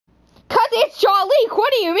it's Jalik.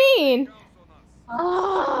 What do you mean?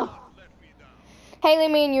 Oh. Haley,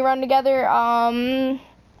 me and you run together.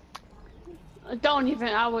 Don't even.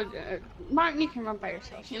 I would. Martin, you can run by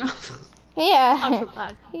yourself. You know. Yeah. I feel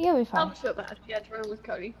bad. You'll be I fine. would feel bad. Yeah, to run with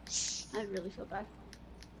Cody. I really feel bad.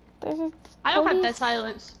 There's I don't have Cody's- that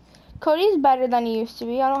silence. Cody's better than he used to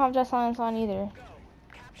be. I don't have that silence on either.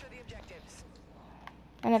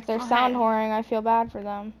 And if they're Okay. sound whoring, I feel bad for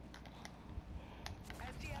them.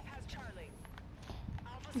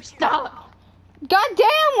 Stop.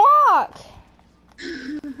 Goddamn walk!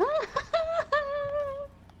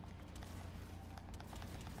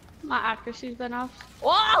 My accuracy's been off.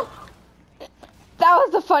 Whoa! That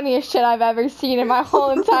was the funniest shit I've ever seen in my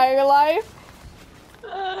whole entire life.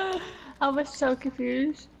 I was so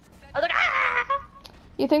confused. I was like, ah!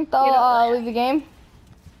 You think they'll leave the game?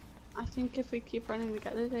 I think if we keep running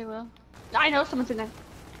together, they will. I know someone's in there.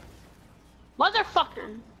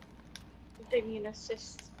 Motherfucker! They need an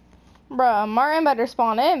assist. Bruh, Martin better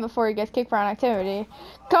spawn in before he gets kicked for inactivity.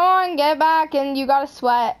 Come on, get back, and you gotta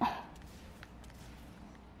sweat.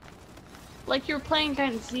 Like you're playing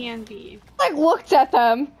against ZNB. Like, looked at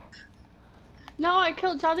them. No, I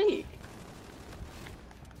killed Jalik.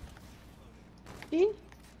 See?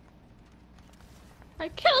 I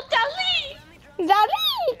killed Jalik!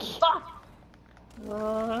 Zalik! Fuck!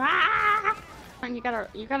 And you gotta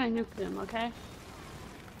nuke them, okay?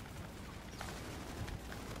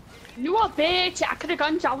 You a bitch! I could've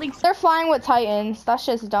gone Jalik. They're flying with Titans. That's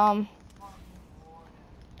just dumb.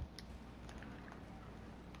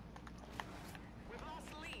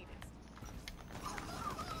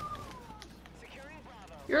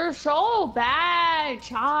 You're so bad,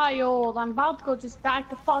 child. I'm about to go just back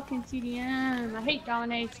to fucking CDM. I hate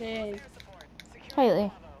dominating.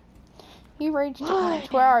 Haley. You raged too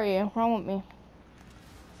much. Where are you? Run with me.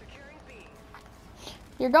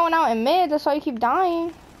 You're going out in mid, that's why you keep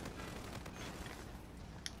dying.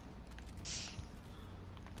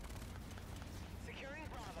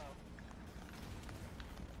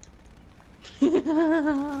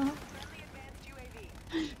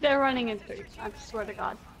 They're running in 3. I swear to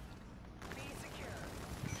God.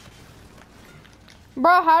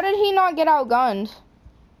 Bro, how did he not get outgunned?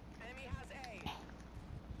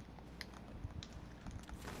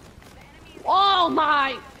 Oh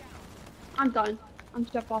my! I'm done. I'm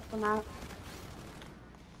step off the map.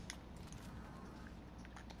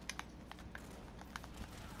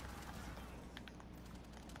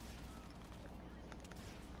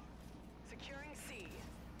 Securing C.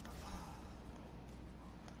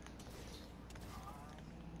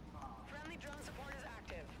 Friendly drone support is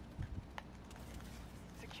active.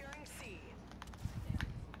 Securing C.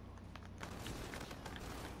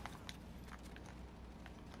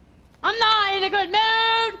 I'm not in a good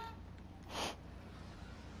mood!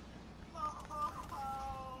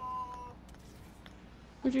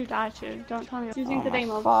 Would you die to? Don't tell me. Using Oh the my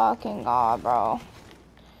demo. fucking god, bro.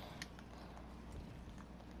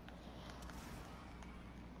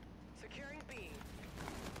 Securing B.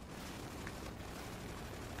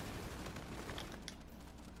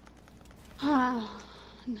 Another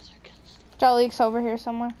kill. Jalik's over here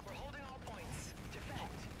somewhere. We're holding all points. Defend.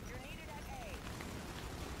 You're needed at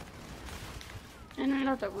A. And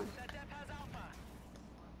another one. That dep has Alpha.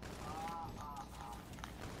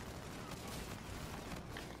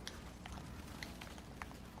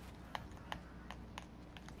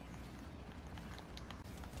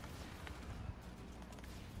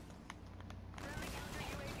 Friendly counter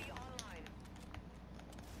UAV online.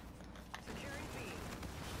 Securing B.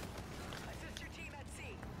 Assist your team at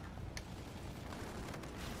C.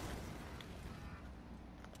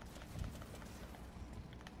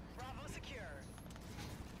 Bravo secure.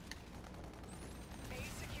 A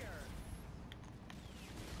secure.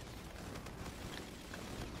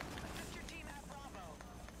 Assist your team at Bravo.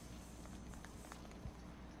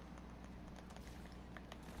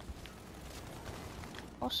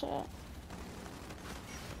 Oh shit.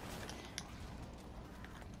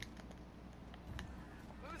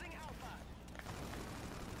 Losing Alpha.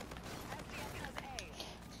 SDF has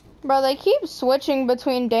A. Bro, they keep switching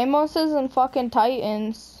between Demoses and fucking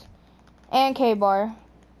Titans. And K-Bar.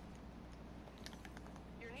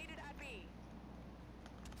 You're needed at B.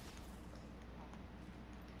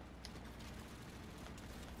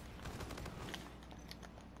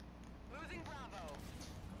 Losing Bravo.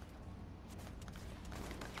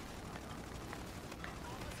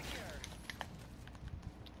 Alpha secure.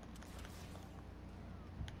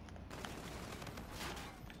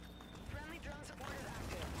 Friendly drone support is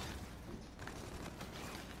active.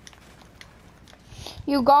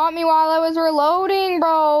 You got me while I was reloading,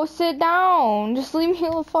 bro. Sit down. Just leave me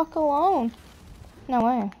the fuck alone. No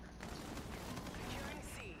way. Securing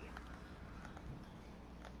C.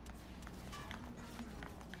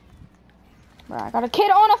 Bro, I got a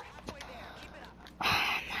kid on a... Halfway there. Keep it up.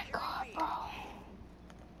 Oh my god, bro.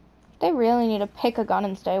 They really need to pick a gun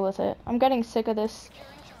and stay with it. I'm getting sick of this.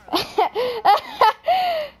 Securing Charlie.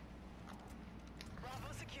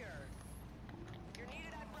 Bravo secure. You're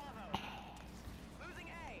needed at Bravo. Losing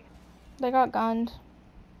A. They got gunned.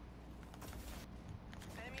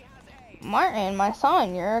 Enemy has A. Martin, my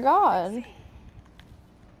son, you're a god.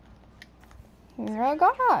 You're a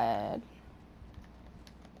god.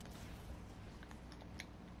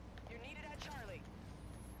 You're needed at Charlie.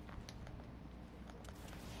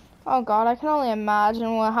 Oh god, I can only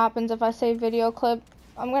imagine what happens if I say video clip.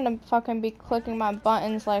 I'm gonna fucking be clicking my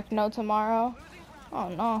buttons like no tomorrow. Losing Bravo. Oh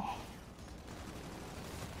no.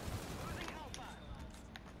 Losing Alpha.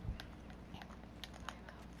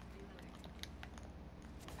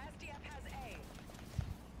 SDF has A.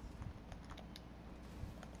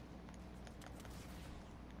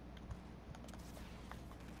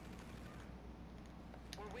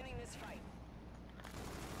 We're winning this fight.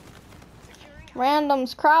 Securing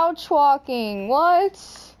Randoms crouch walking. What?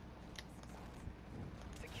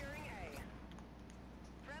 Securing A.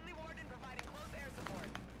 Friendly warden providing close air support.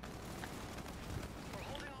 We're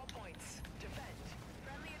holding all points. Defend.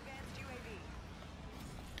 Friendly advanced UAV.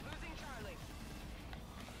 Losing Charlie.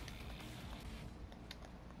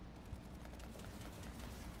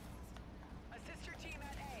 Assist your team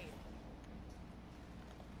at A.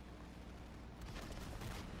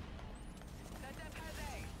 ZF has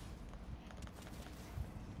A.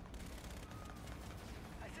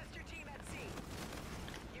 Assist your team at C.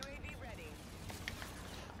 UAV ready.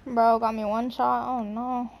 Bro, got me one shot. Oh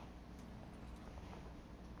no.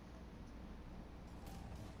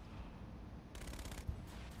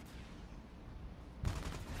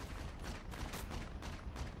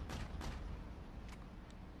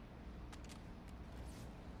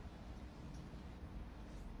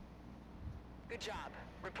 Good job.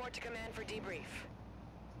 Report to command for debrief.